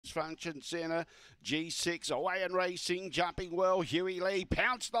front and centre. G6 away and racing, jumping well. Huey Lee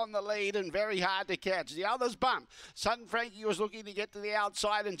pounced on the lead and very hard to catch. The others bump. Sudden Frankie was looking to get to the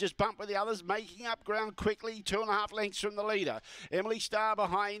outside and just bump with the others, making up ground quickly, 2.5 lengths from the leader. Emily Starr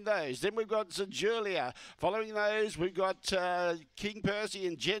behind those. Then we've got Zajulia. Following those, we've got King Percy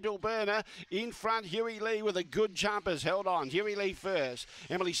and Gentle Burner. In front, Huey Lee with a good jumpers held on. Huey Lee first.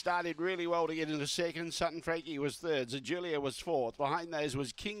 Emily started really well to get into second. Sutton Frankie was third. Zajulia was fourth. Behind those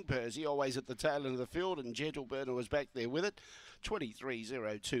was King Percy, always at the tail end of the field, and Gentle Burner was back there with it.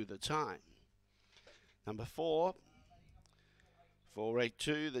 23.02 the time. Number 4,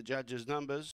 482, the judges' numbers.